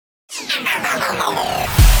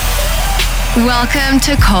Welcome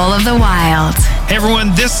to Call of the Wild. Hey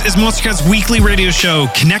everyone, this is Monstercat's weekly radio show,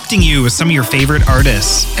 connecting you with some of your favorite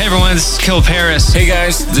artists. Hey everyone, this is Kill Paris. Hey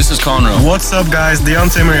guys, this is Conro. What's up guys,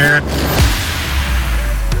 Deon Timmer here.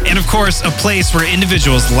 And of course, a place where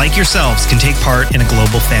individuals like yourselves can take part in a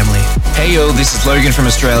global family. Hey yo, this is Logan from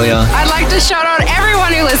Australia. I'd like to shout out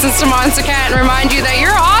everyone who listens to Monstercat and remind you that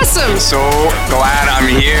you're awesome. So glad I'm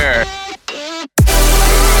here.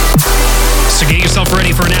 So get yourself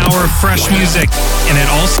ready for an hour of fresh music, and it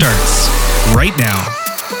all starts right now.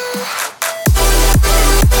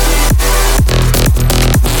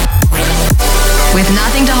 With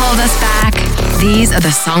nothing to hold us back, these are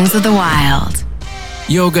the songs of the wild.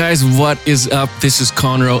 Yo guys, what is up? This is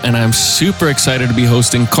Conro, and I'm super excited to be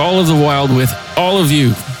hosting Call of the Wild with all of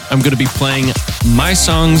you. I'm going to be playing my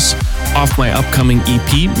songs off my upcoming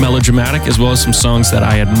EP, Melodramatic, as well as some songs that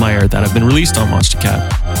I admire that have been released on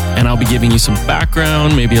Monstercat. And I'll be giving you some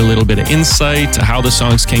background, maybe a little bit of insight to how the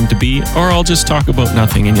songs came to be, or I'll just talk about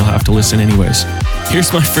nothing and you'll have to listen anyways.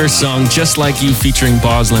 Here's my first song, Just Like You, featuring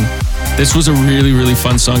Boslin. This was a really, really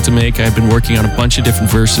fun song to make. I've been working on a bunch of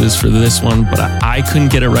different verses for this one, but I couldn't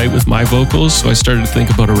get it right with my vocals, so I started to think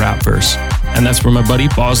about a rap verse. And that's where my buddy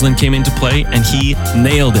Boslin came into play, and he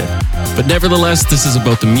nailed it. But nevertheless, this is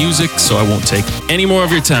about the music, so I won't take any more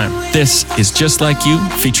of your time. This is Just Like You,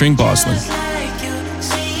 featuring Boslin.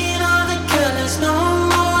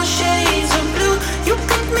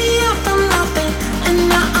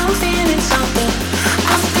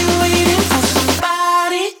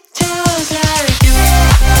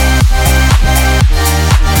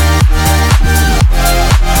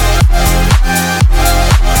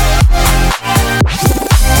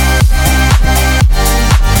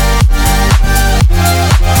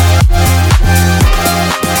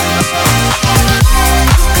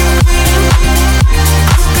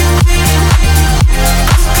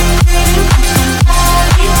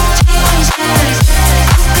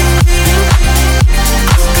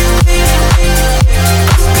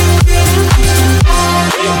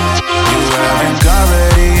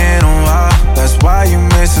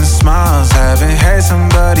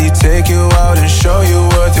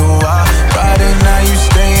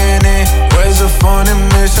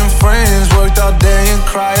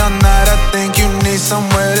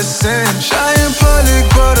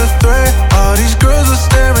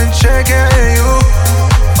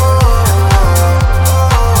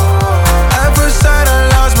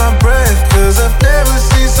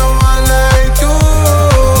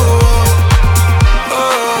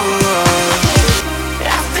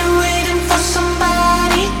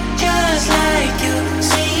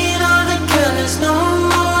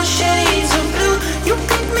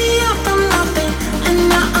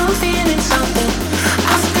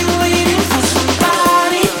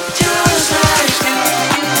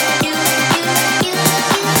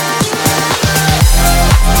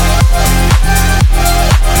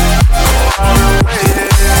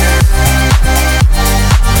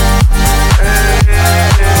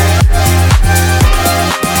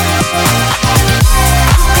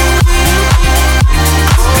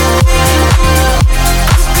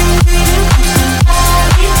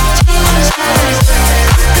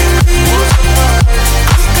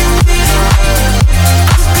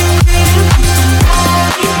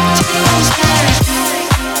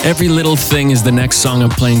 Every Little Thing is the next song I'm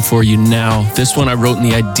playing for you now. This one I wrote in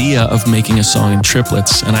the idea of making a song in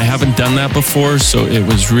triplets, and I haven't done that before, so it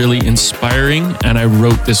was really inspiring, and I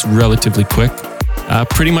wrote this relatively quick.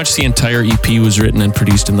 Pretty much the entire EP was written and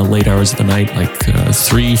produced in the late hours of the night, like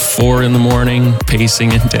 3, 4 in the morning,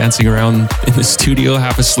 pacing and dancing around in the studio,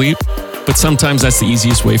 half asleep. But sometimes that's the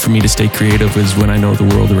easiest way for me to stay creative, is when I know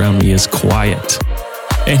the world around me is quiet.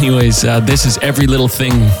 Anyways, this is Every Little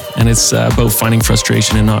Thing, and it's about finding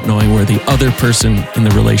frustration and not knowing where the other person in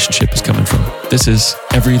the relationship is coming from. This is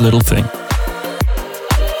Every Little Thing.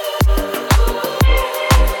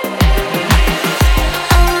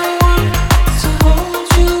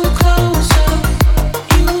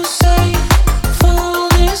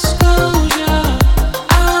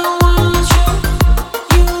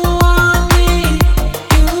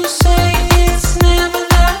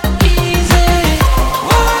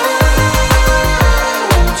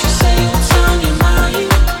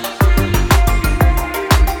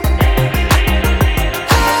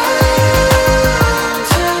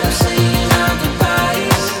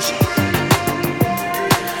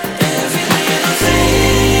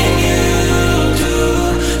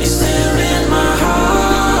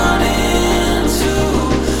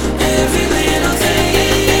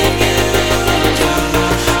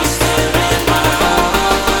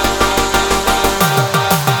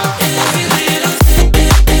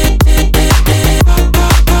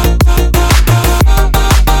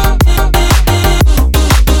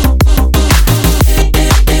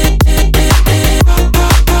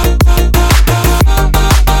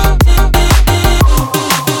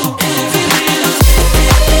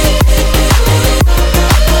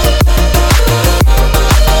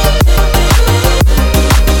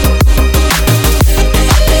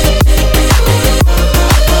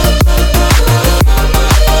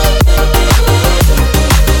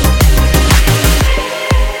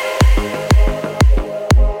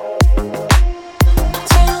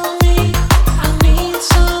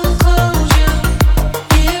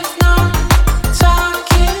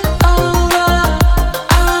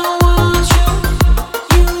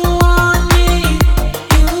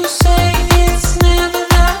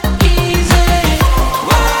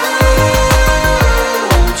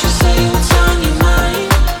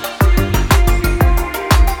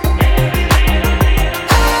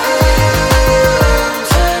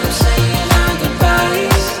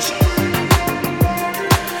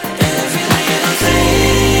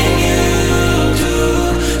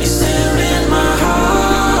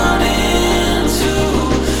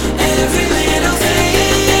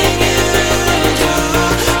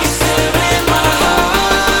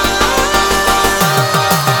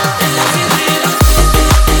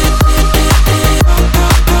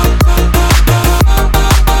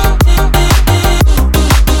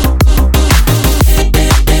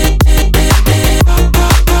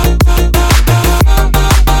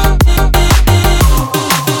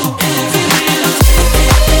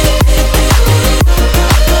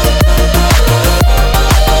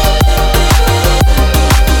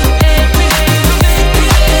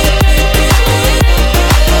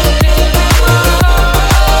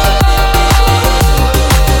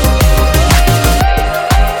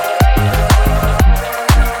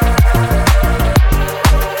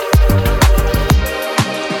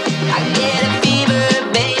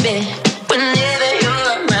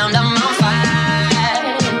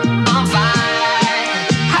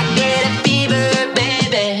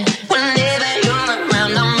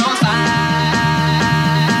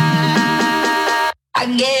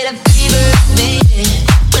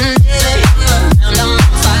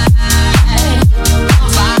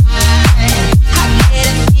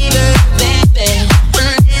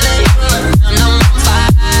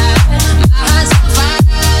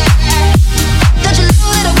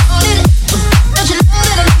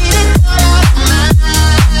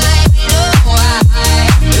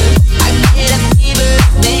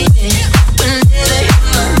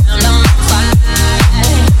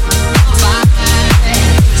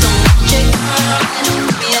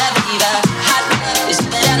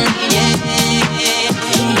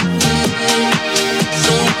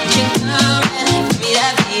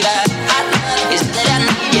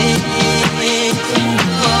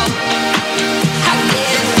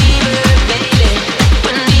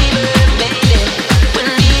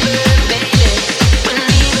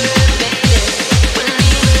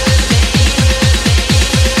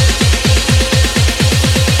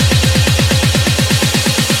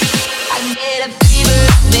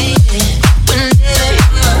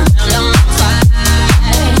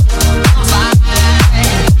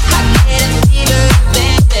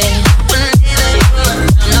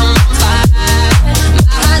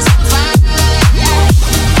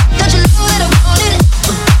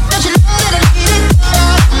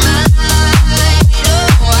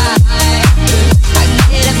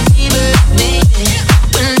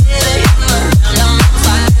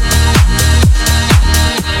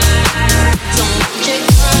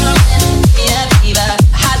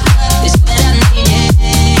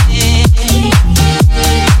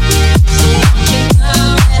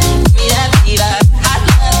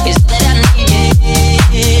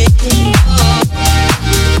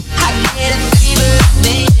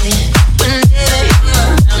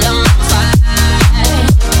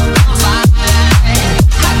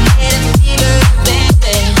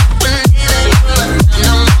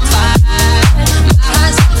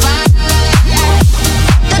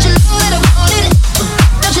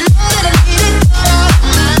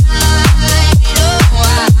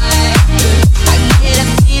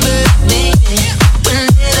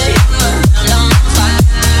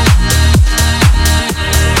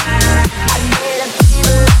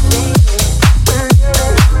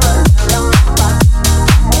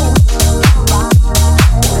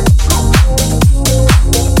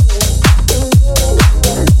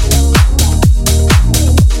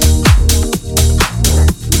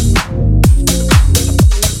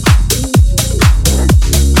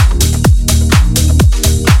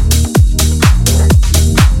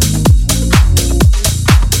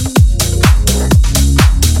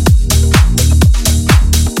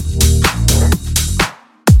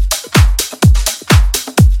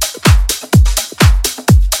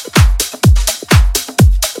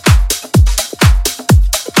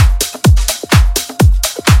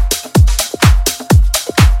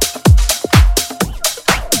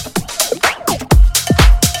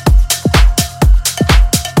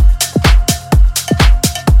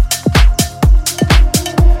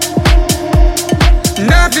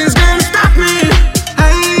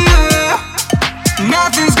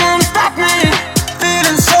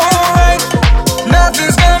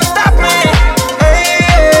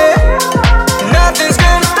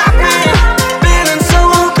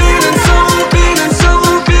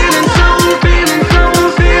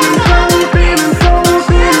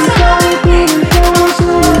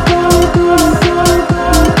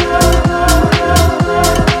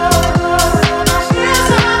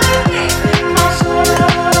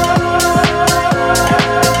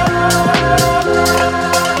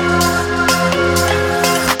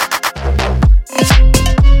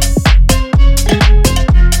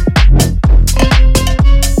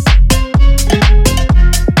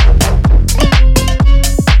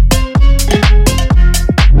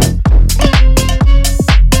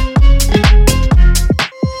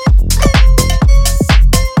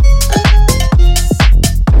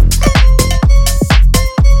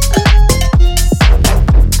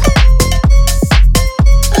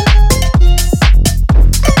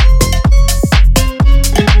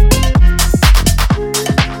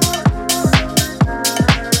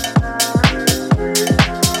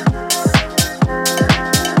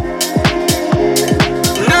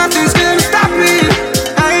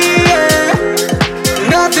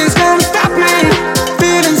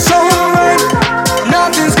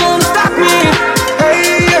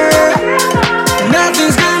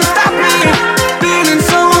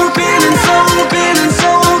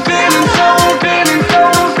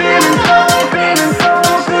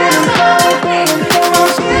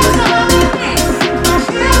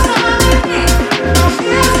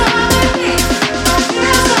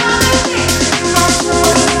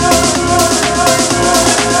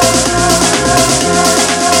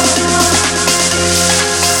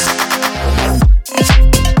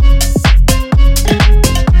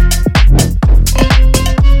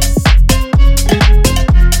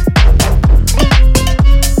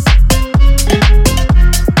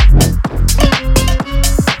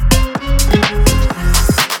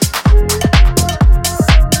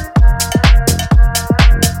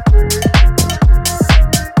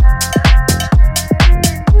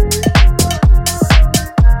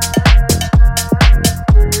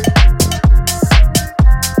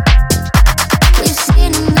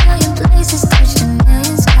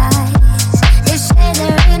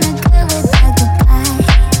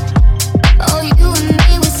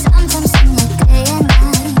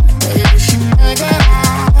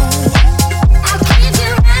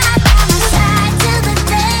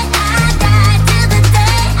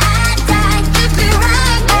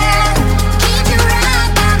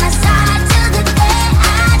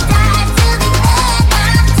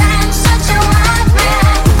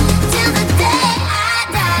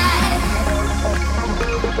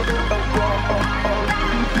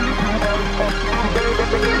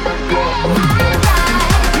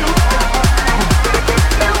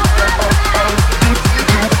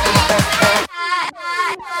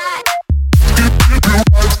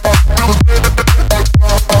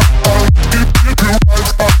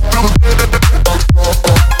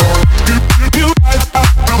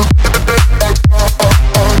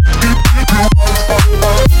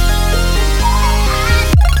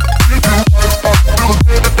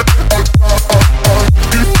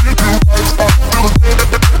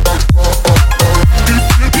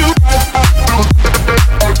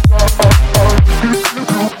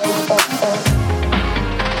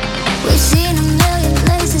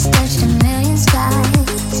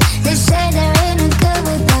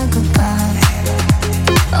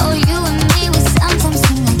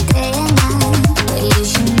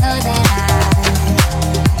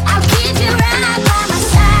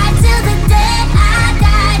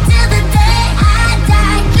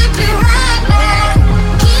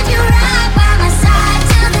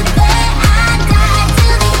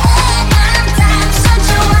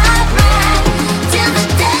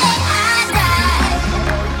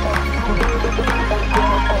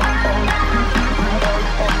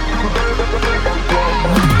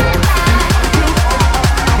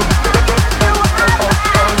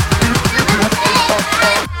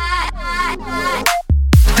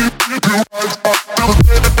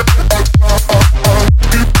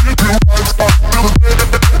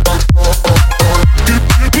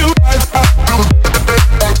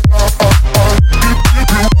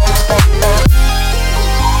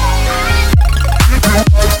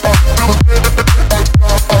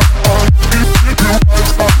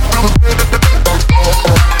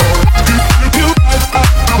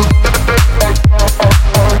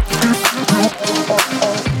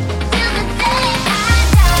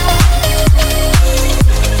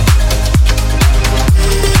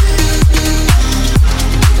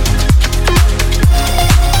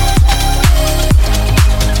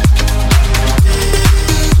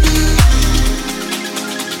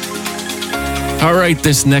 right,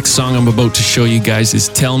 this next song I'm about to show you guys is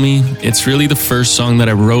Tell Me. It's really the first song that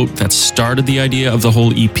I wrote that started the idea of the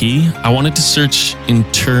whole EP. I wanted to search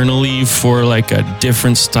internally for like a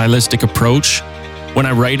different stylistic approach. When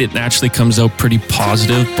I write, it naturally comes out pretty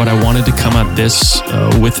positive, but I wanted to come at this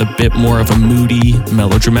with a bit more of a moody,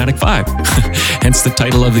 melodramatic vibe. Hence the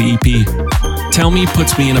title of the EP. Tell Me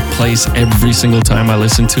puts me in a place every single time I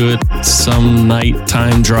listen to it. Some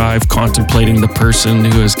nighttime drive contemplating the person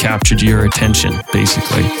who has captured your attention,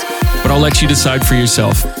 basically. But I'll let you decide for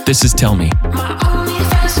yourself. This is Tell Me.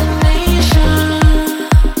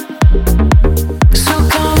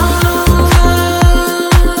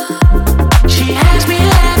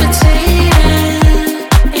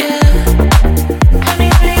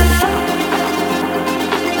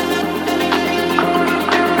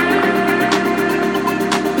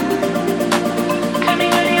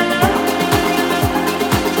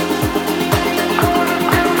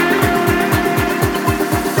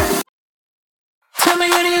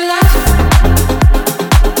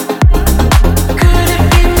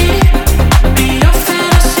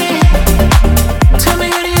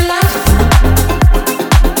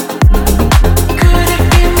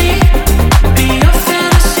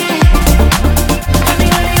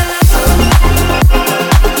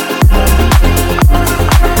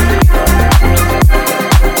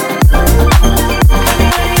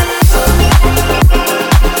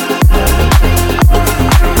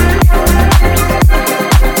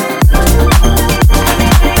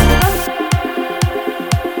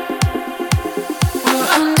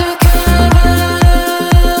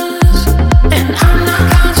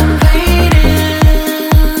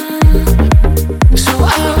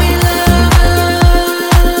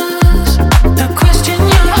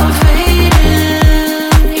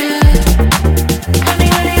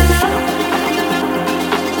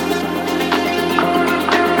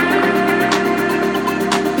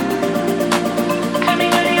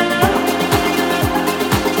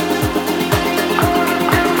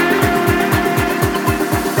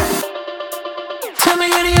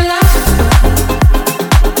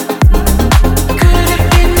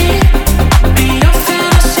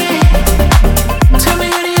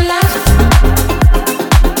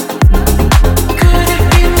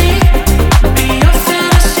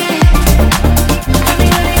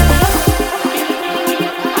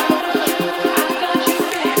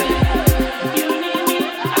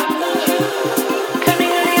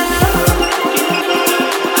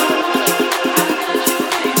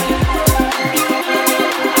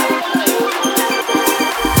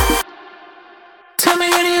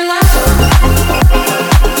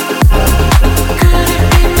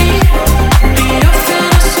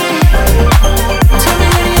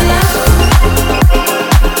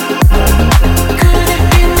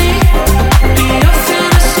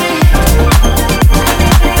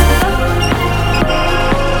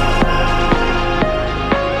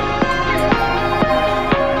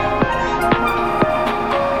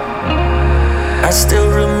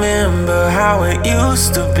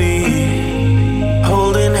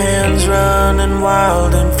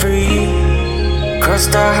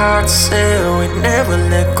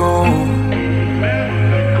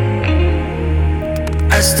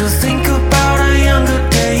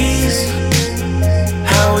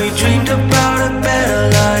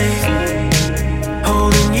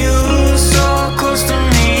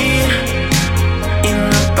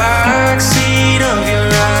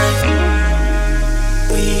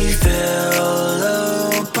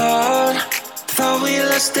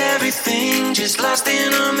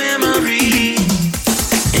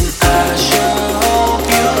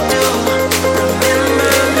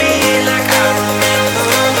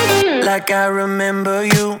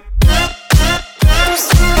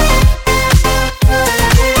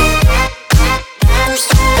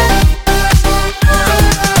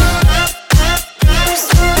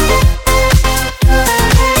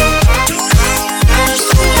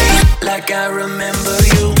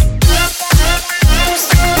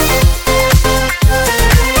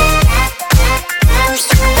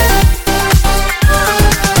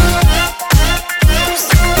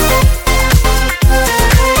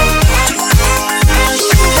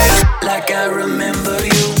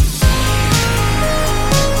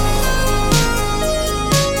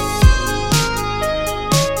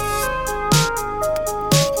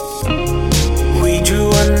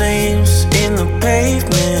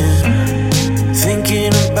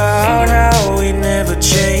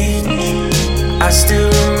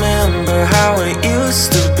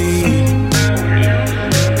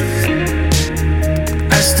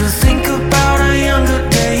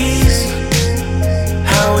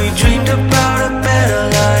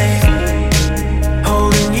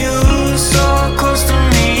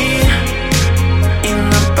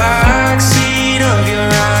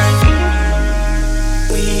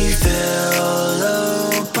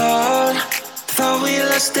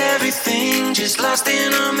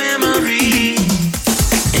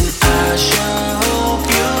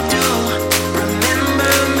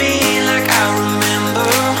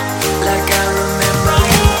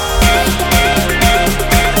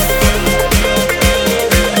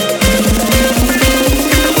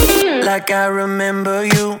 like I remember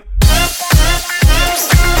you.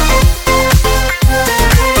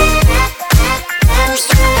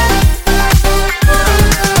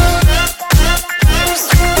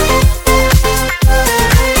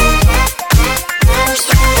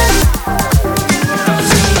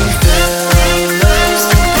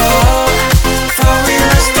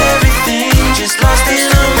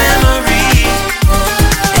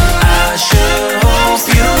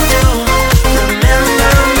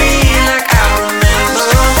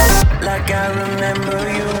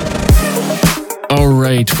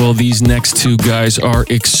 Well, these next two guys are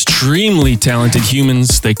extremely talented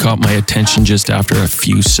humans. They caught my attention just after a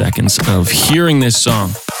few seconds of hearing this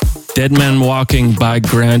song. Dead Man Walking by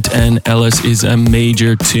Grant and Ellis is a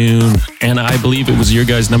major tune, and I believe it was your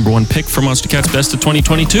guys' #1 pick for Monstercat's Best of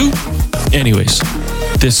 2022. Anyways,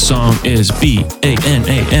 this song is B-A-N-A-N-A-S,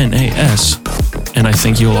 and I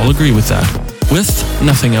think you'll all agree with that. With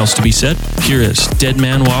nothing else to be said, here is Dead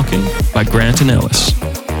Man Walking by Grant and Ellis.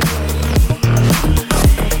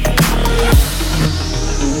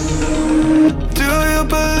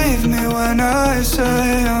 When I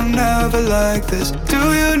say I'm never like this,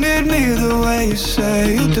 do you need me the way you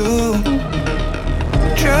say you do?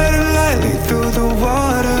 Treading lightly through the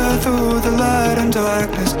water, through the light and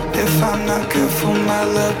darkness. If I'm not careful, my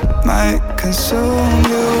love might consume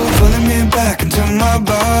you. Pulling me back into my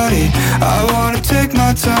body, I wanna take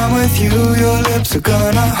my time with you. Your lips are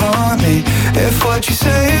gonna haunt me if what you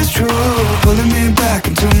say is true. Pulling me back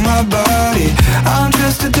into my body, I'm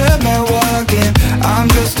just a dead man walking. I'm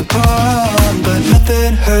just a pawn, but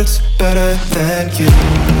nothing hurts better than you.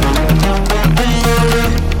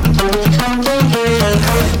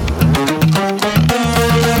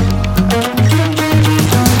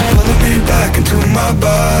 Pulling me back into my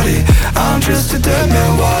body, I'm just a dead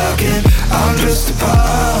man walking. I'm just a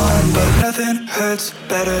pawn, but nothing hurts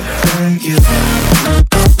better than you.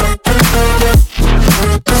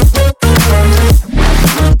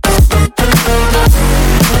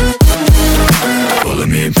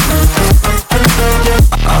 Pulling me,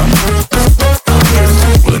 I'm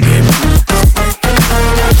just pulling me.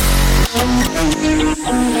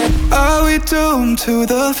 Are we doomed to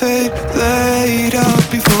the fate laid out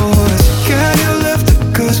before us? Can you lift it,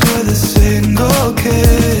 'cause with a single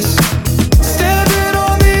kiss? Standing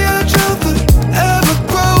on the edge of the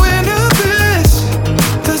ever-growing abyss.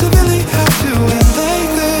 Does it really have to end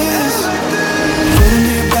like this? Pulling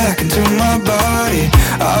me back into my body,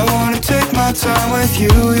 I wanna take my time with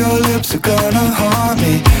you. Your lips are gonna haunt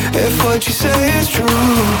me if what you say is true.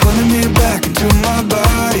 Pulling me back into my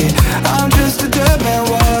body, I'm just a dead man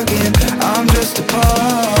walking. I'm just a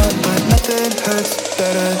pawn, but nothing hurts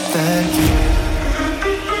better than you.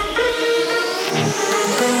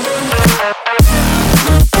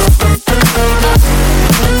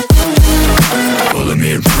 Pulling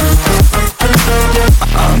me,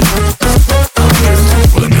 I'm just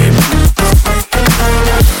pulling me.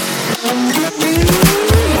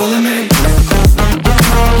 Pulling me.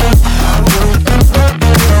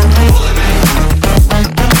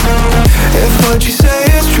 If what you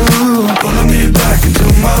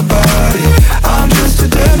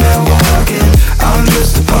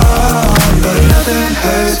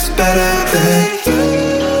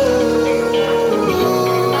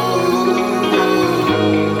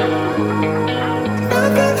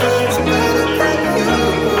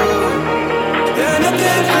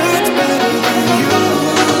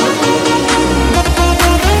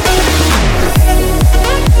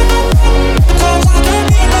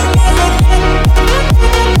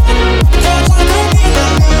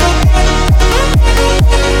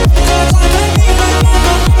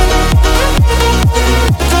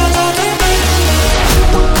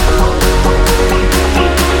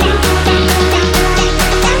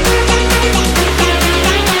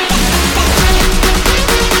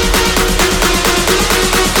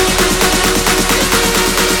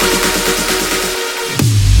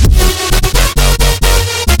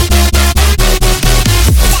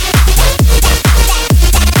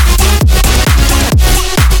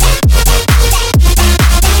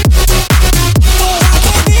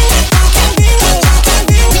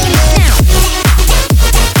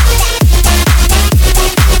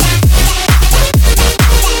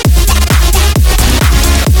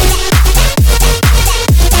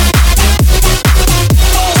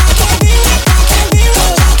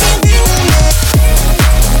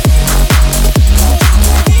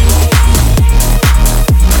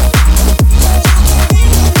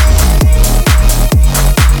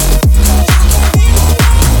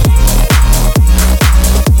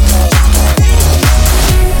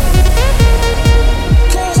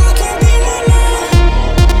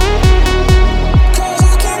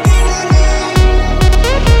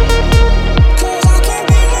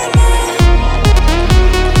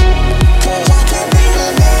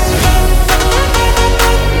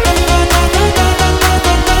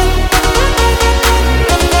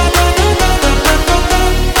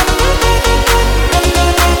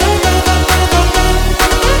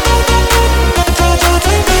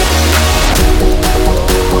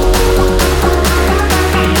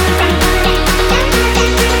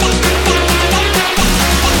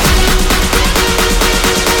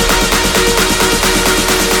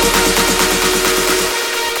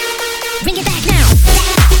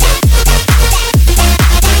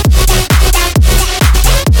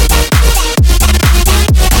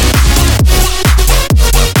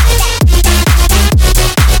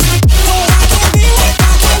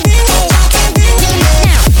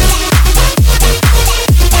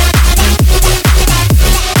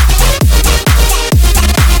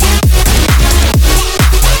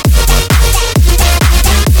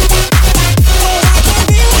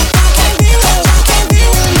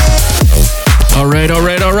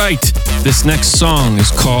This next song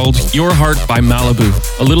is called Your Heart by Malibu.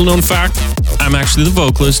 A little known fact, I'm actually the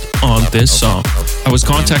vocalist on this song. I was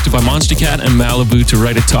contacted by Monstercat and Malibu to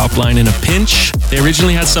write a top line in a pinch. They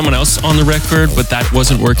originally had someone else on the record, but that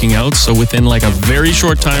wasn't working out. So within like a very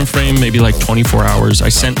short time frame, maybe like 24 hours, I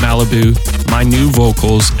sent Malibu my new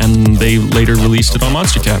vocals and they later released it on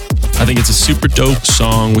Monstercat. I think it's a super dope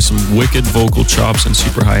song with some wicked vocal chops and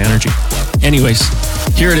super high energy. Anyways,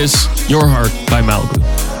 here it is, Your Heart by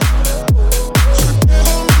Malibu.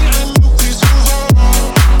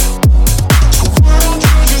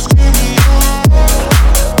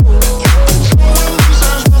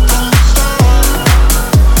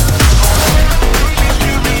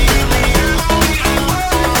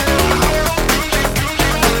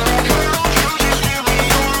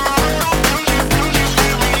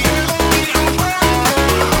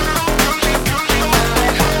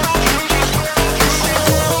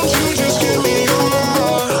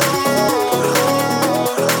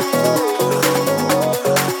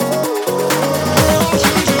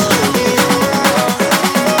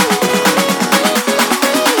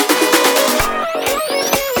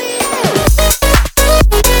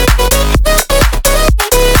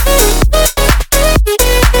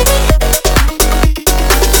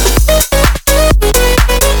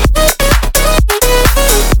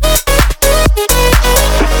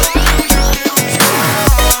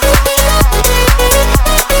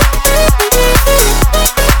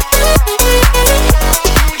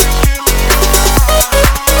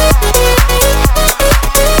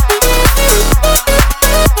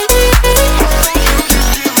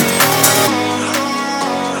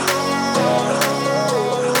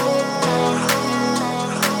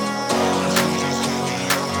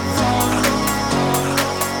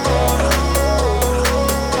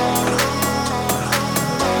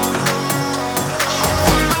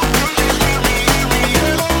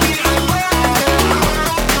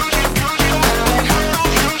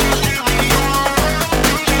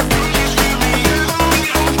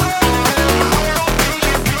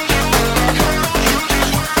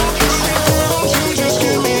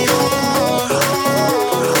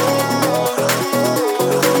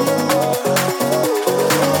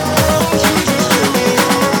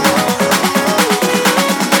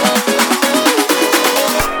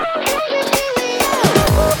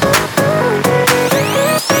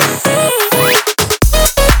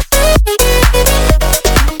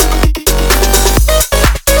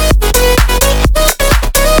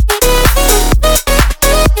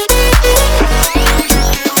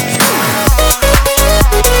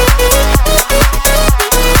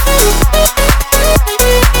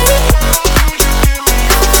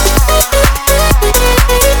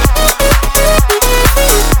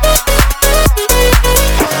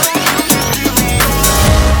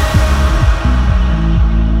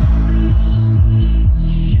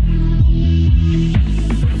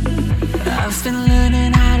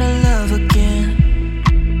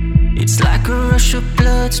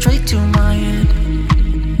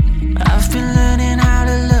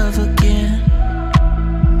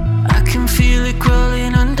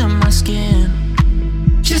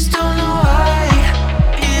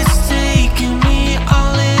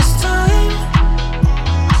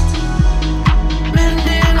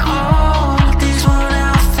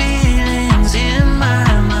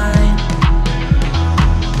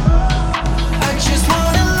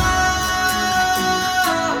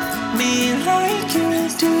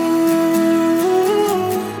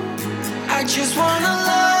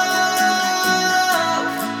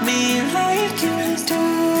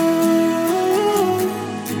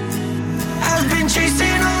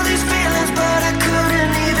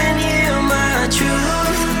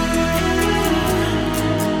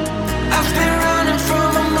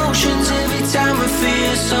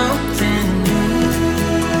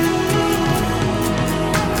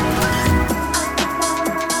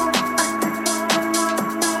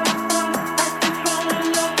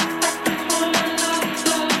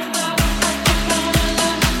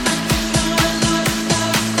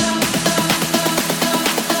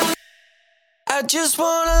 Just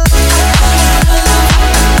wanna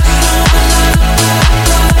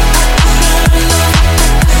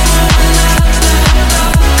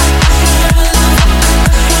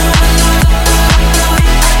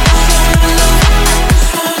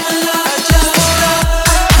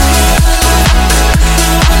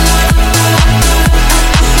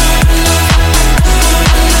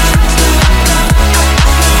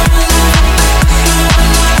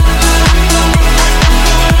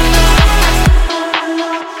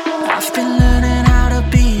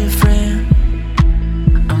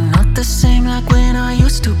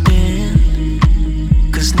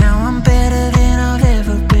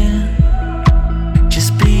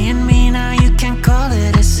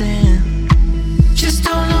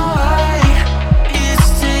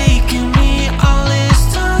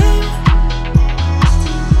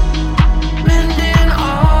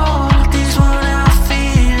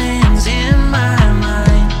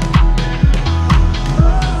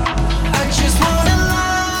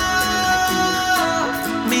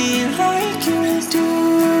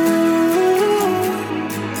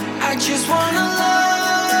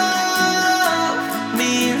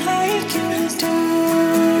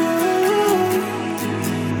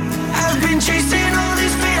chasing all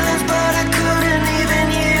these feelings, but I couldn't even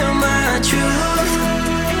hear my truth.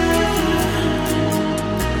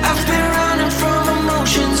 I've been running from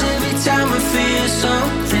emotions every time I feel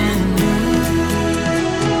something new.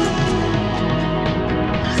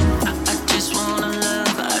 I just wanna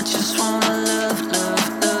love, I just wanna love, love,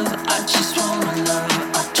 love. I just wanna love,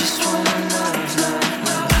 I just wanna love, love,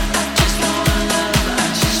 love. I just wanna love, I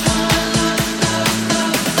just wanna love, love,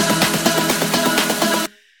 love, love, love.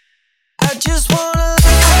 I just wanna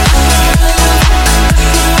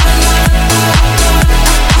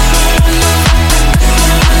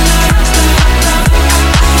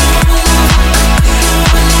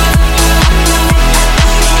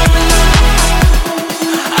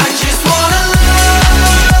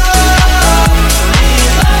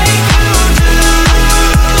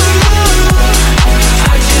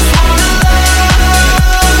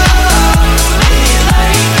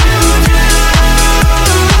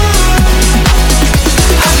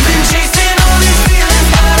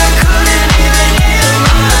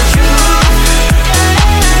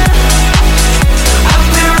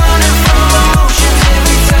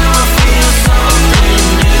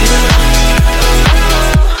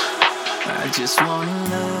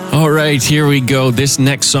Alright, here we go. This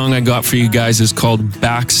next song I got for you guys is called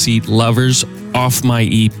Backseat Lovers off my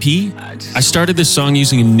EP. I started this song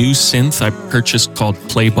using a new synth I purchased called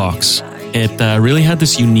Playbox. It really had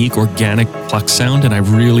this unique organic pluck sound, and I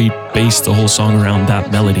really based the whole song around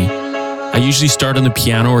that melody. I usually start on the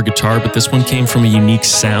piano or guitar, but this one came from a unique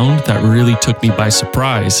sound that really took me by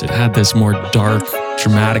surprise. It had this more dark,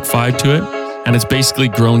 dramatic vibe to it, and it's basically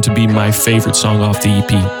grown to be my favorite song off the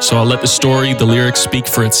EP. So I'll let the story, the lyrics speak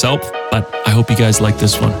for itself, but I hope you guys like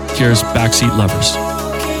this one. Here's Backseat Lovers.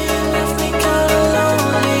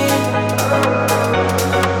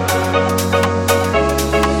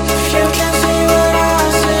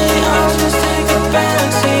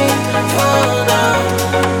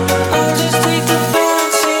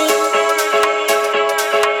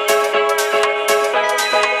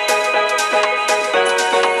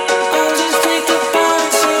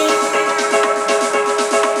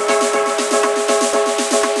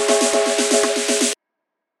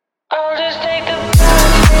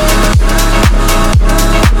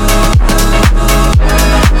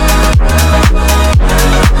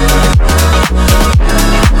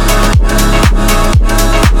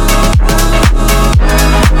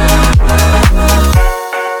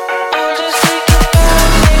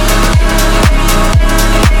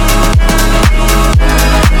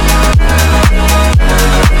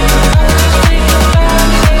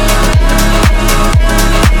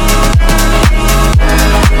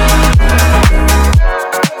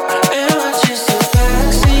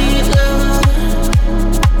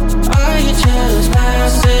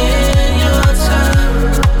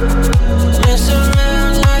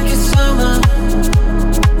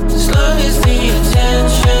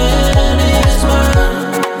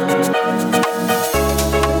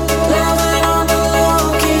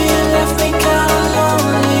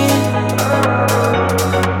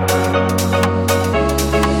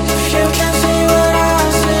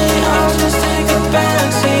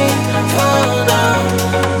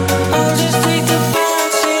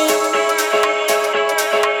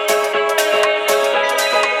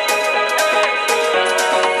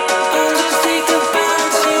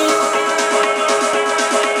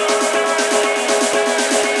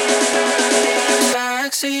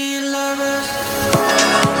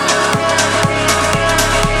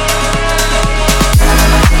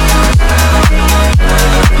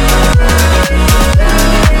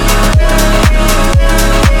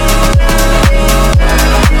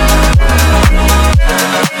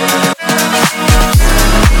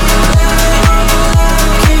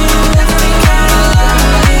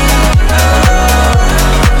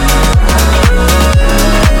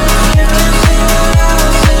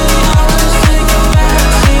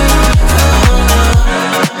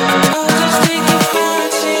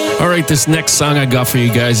 This next song I got for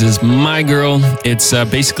you guys is My Girl. It's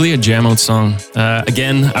basically a jam out song.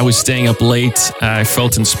 Again, I was staying up late. I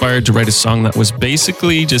felt inspired to write a song that was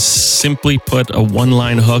basically just simply put a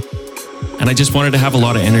one-line hook. And I just wanted to have a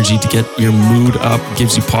lot of energy to get your mood up,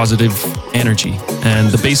 gives you positive energy. And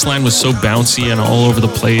the bass line was so bouncy and all over the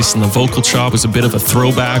place, and the vocal chop was a bit of a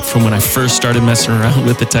throwback from when I first started messing around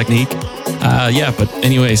with the technique. But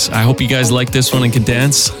anyways, I hope you guys like this one and can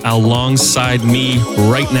dance alongside me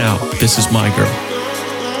right now. This is My Girl.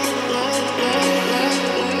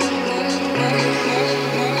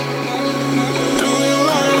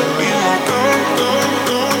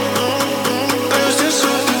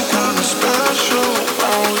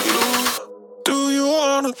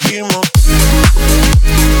 be my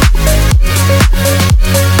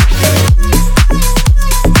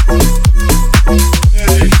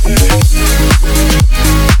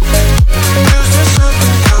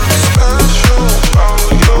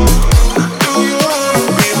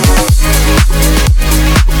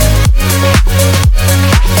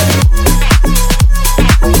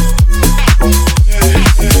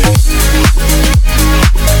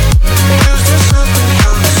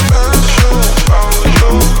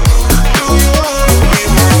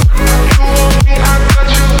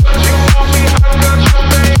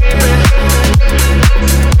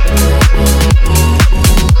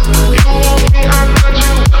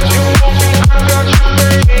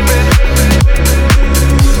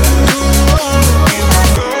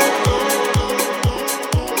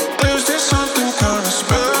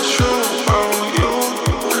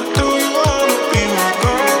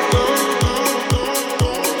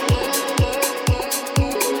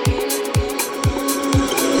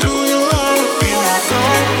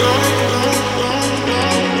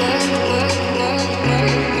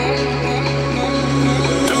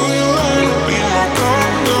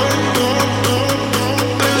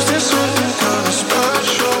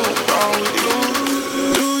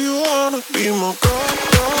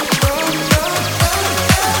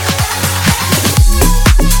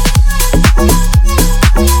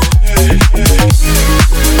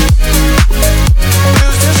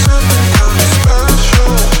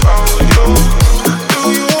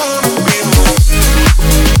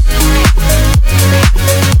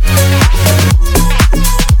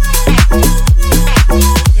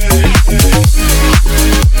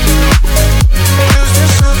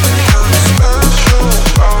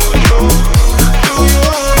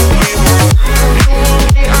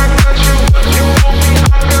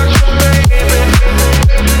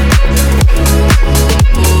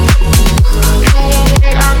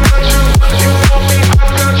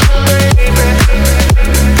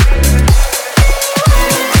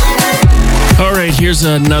Here's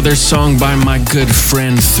another song by my good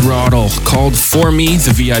friend Throttle called For Me,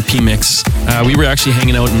 the VIP mix. We were actually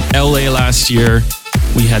hanging out in LA last year.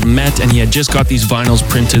 We had met and he had just got these vinyls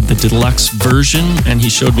printed, the deluxe version, and he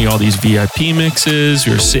showed me all these VIP mixes.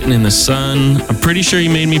 We were sitting in the sun. I'm pretty sure he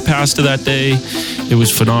made me pasta that day. It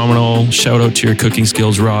was phenomenal. Shout out to your cooking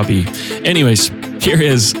skills, Robbie. Anyways, here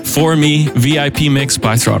is For Me, VIP mix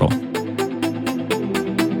by Throttle.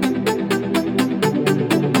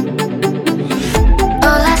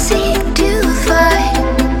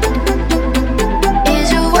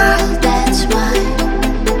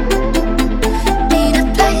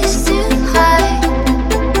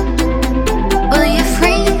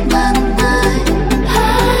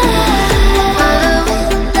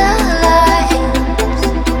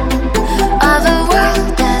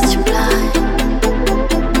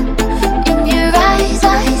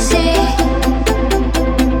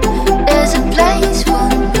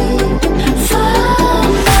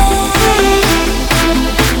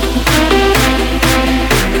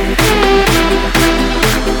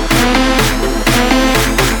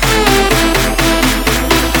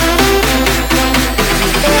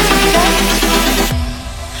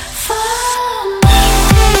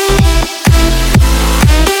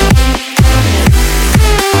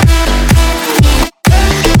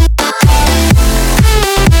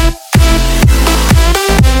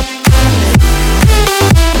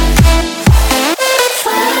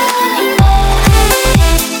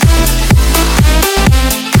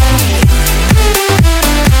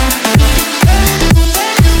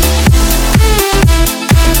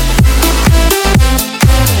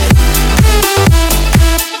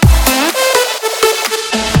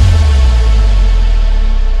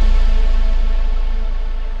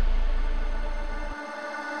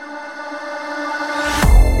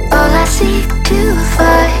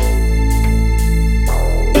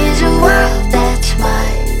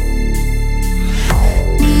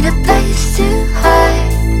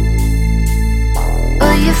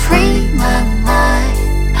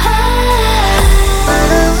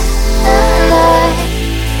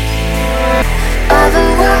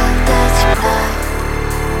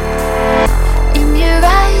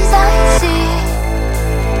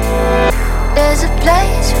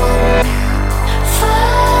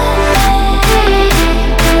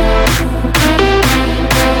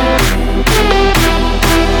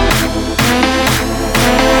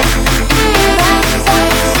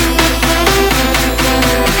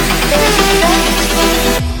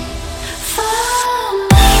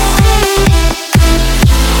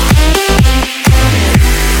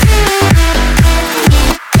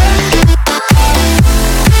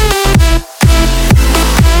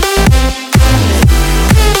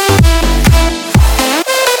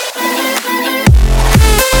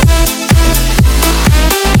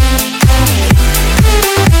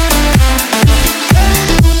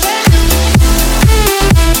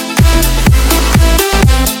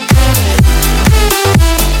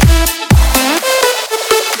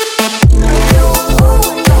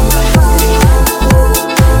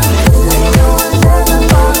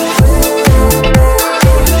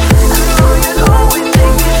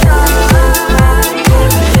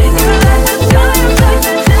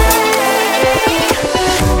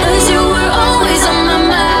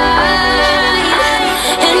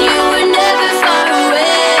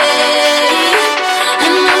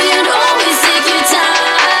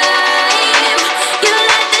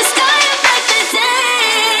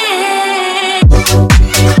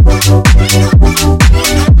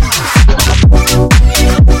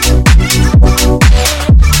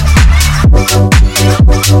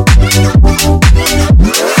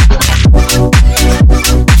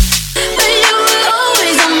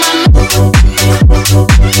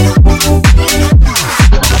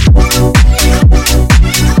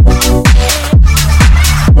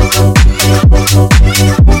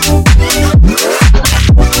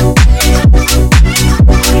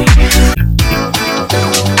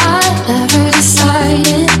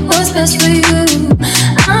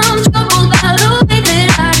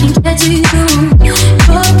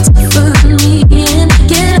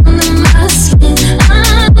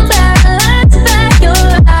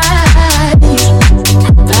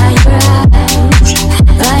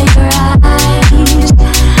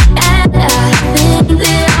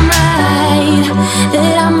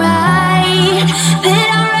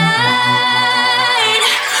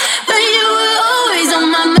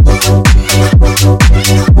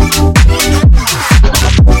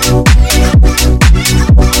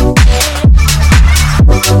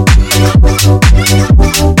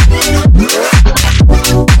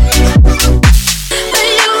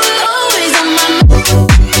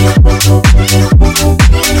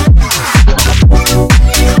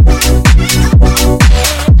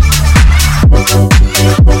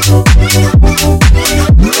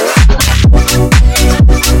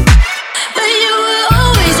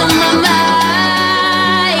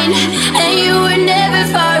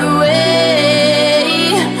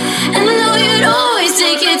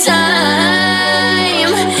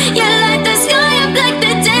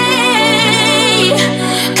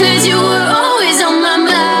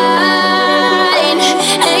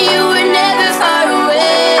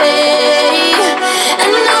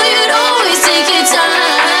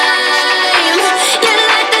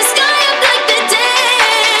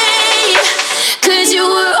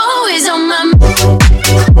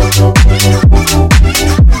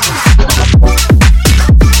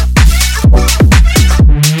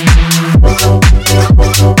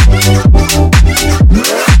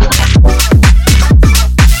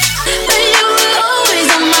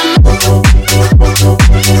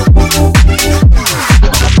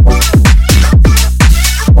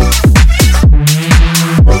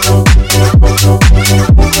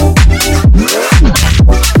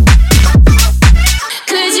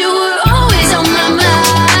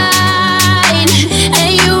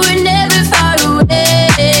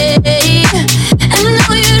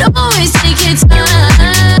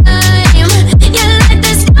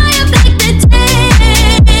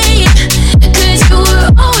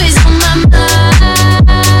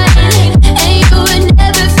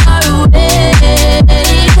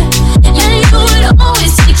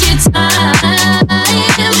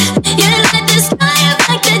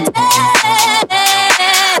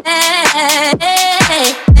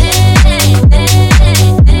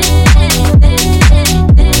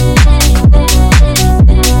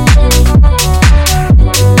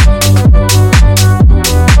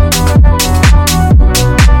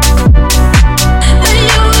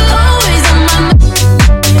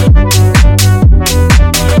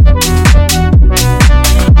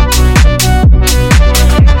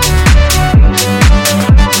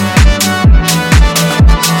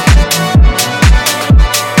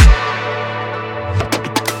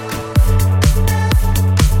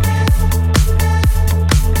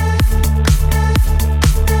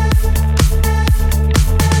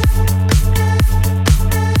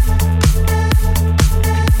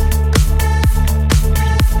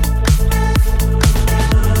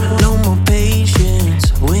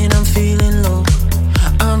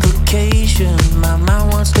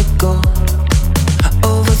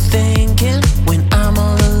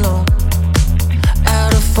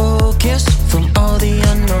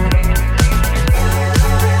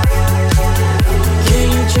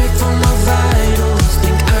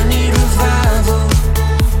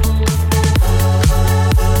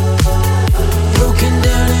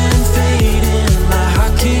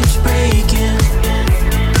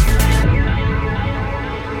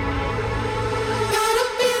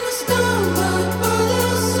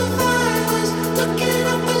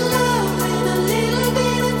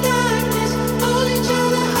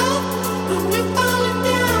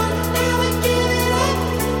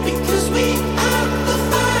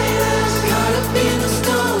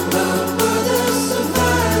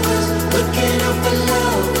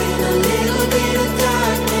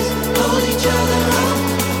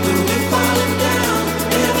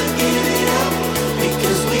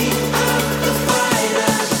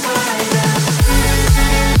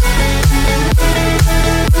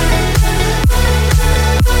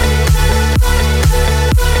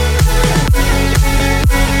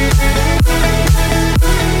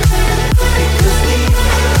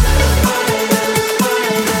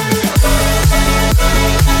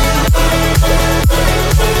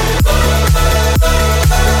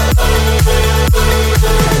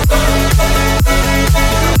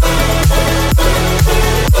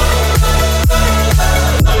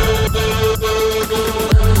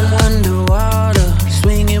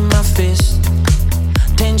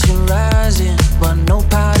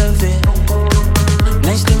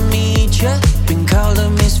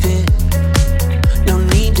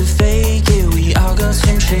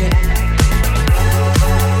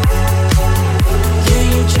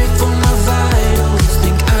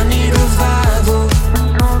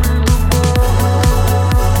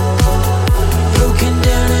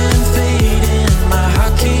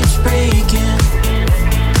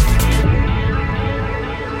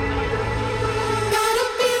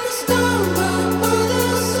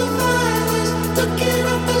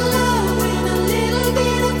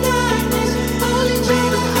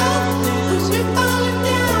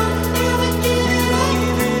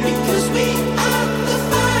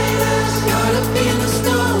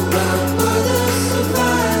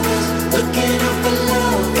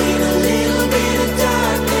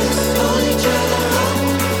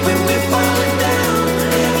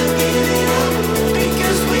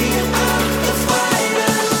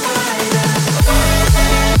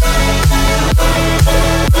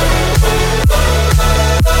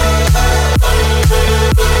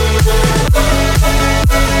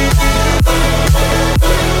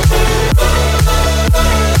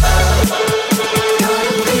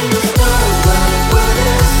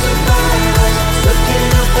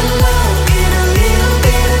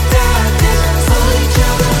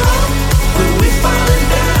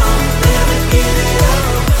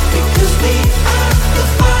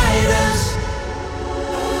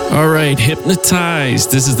 All right,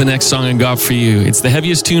 Hypnotized. This is the next song I got for you. It's the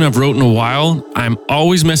heaviest tune I've wrote in a while. I'm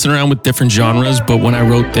always messing around with different genres, but when I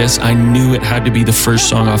wrote this, I knew it had to be the first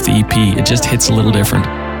song off the EP. It just hits a little different.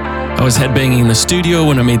 I was headbanging in the studio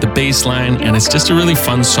when I made the bass line, and it's just a really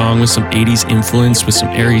fun song with some 80s influence, with some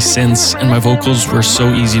airy synths, and my vocals were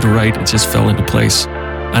so easy to write, it just fell into place.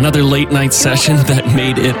 Another late night session that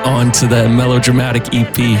made it onto the melodramatic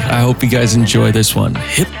EP. I hope you guys enjoy this one.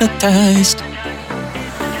 Hypnotized.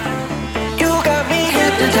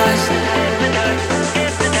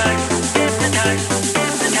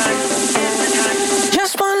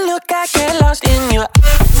 Just one look, I get lost in your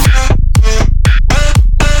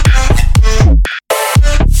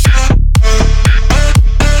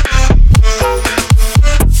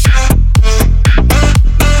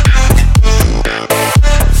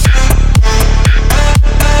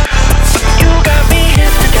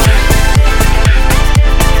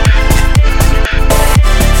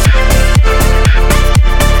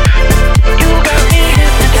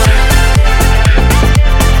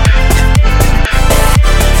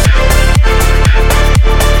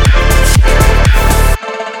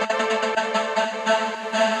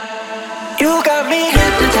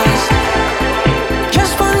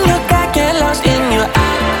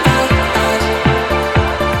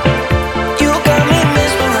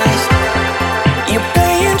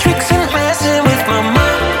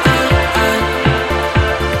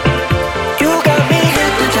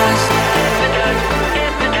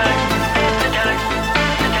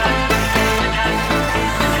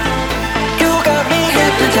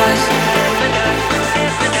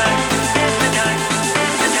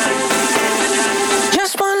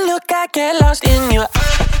get lost in your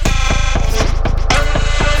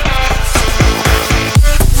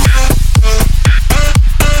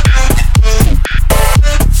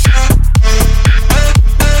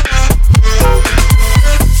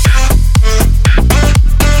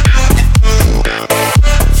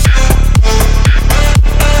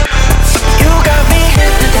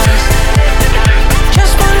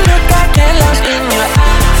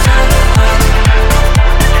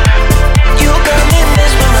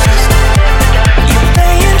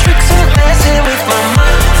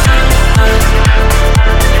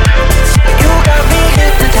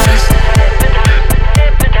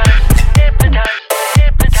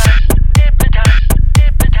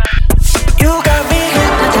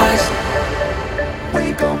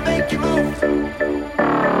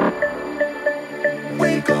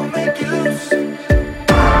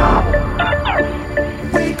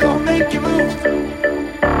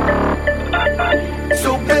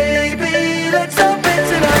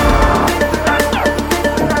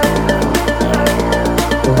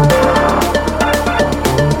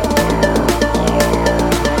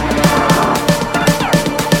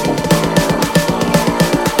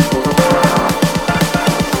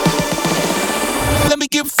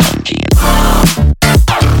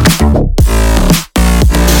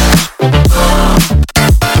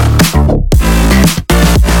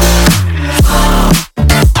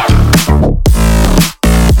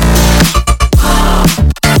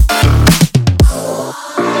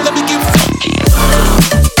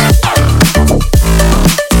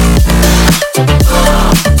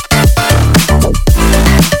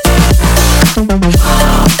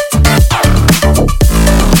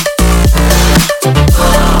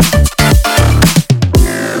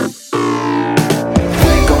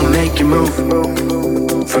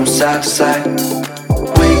side to side.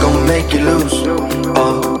 We gon' make you lose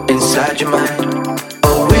all inside your mind.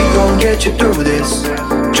 Oh, we gon' get you through this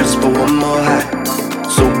just for one more high.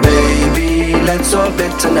 So baby, let's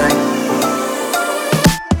orbit tonight.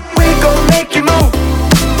 We gon' make you move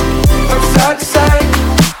from side to side.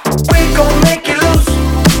 We gon' make you lose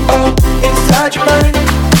all inside your mind.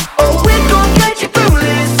 Oh, we gon' get you through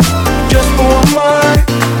this just for one more high.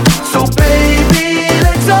 So baby,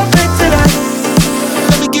 let's orbit tonight.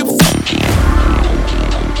 Let me get funky.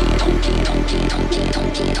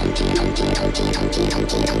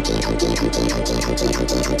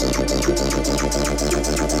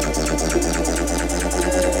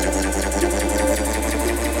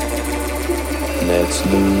 Let's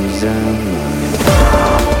lose our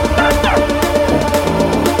mind.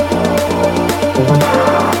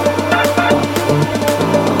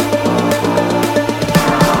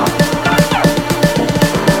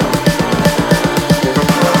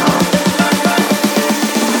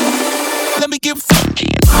 Let me get funky.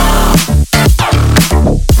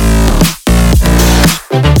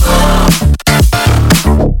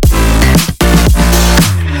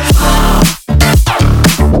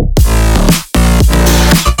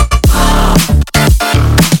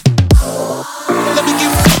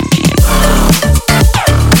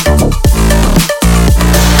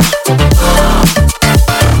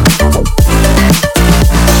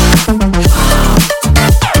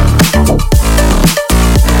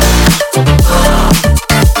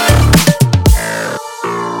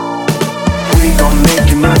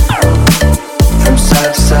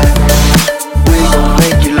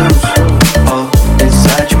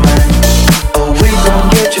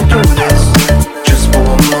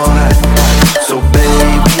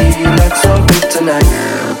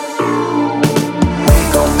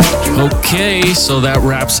 Okay, so that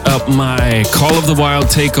wraps up my Call of the Wild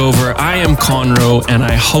takeover. I am Conro, and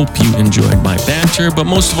I hope you enjoyed my banter, but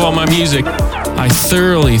most of all, my music. I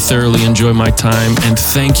thoroughly enjoy my time, and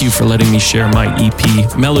thank you for letting me share my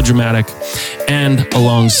EP, Melodramatic, and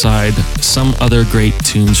alongside some other great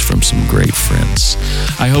tunes from some great friends.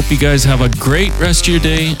 I hope you guys have a great rest of your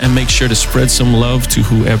day, and make sure to spread some love to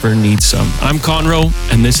whoever needs some. I'm Conro,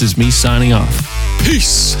 and this is me signing off.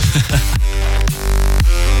 Peace!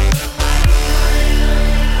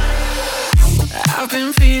 I've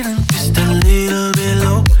been feeling just a little bit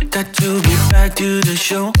low. Got to get back to the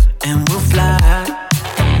show and we'll fly.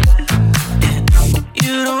 Yeah.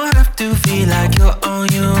 You don't have to feel like you're on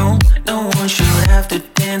your own. No one should have to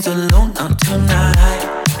dance alone, not tonight.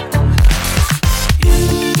 You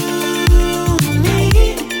and me,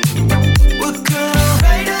 we're gonna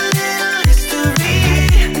write a little history.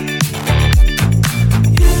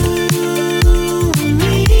 You and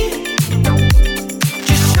me,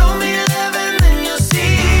 just show me love and then you'll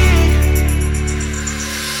see.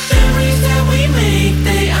 Memories that we make,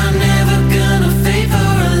 they are never gonna fade for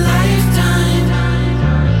a lifetime.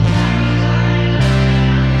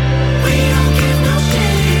 We don't give no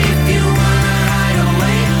shit if you wanna hide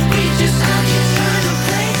away. We just out here trying to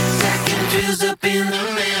play second drills up in the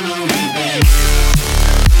memory bank.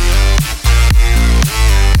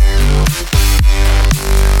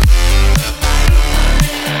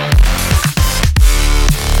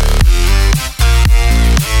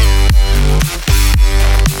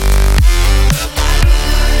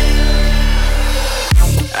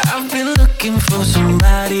 I've been looking for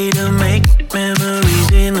somebody to make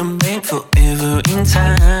memories in the bank forever in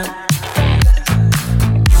time.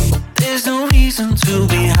 There's no reason to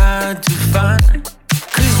be hard to find,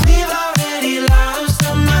 'cause we've already lost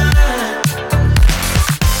our mind.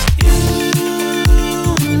 You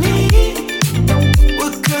and me,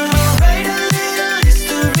 we're gonna write a little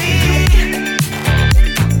history.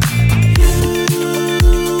 You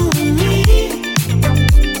and me,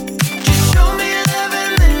 just show me love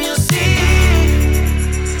and then you'll see.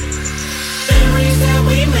 Memories that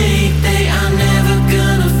we make, they are never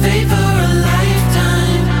gonna fade for a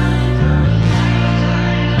lifetime.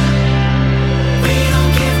 We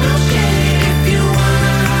don't give no shit if you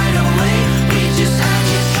wanna hide away. We just out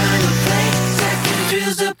here trying to play second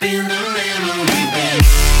drills up in the memory bank.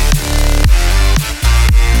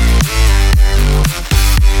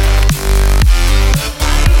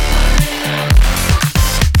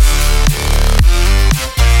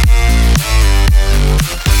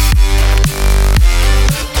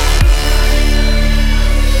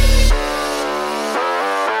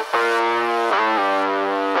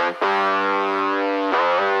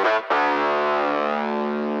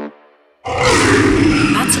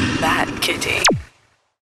 That's a bad kitty.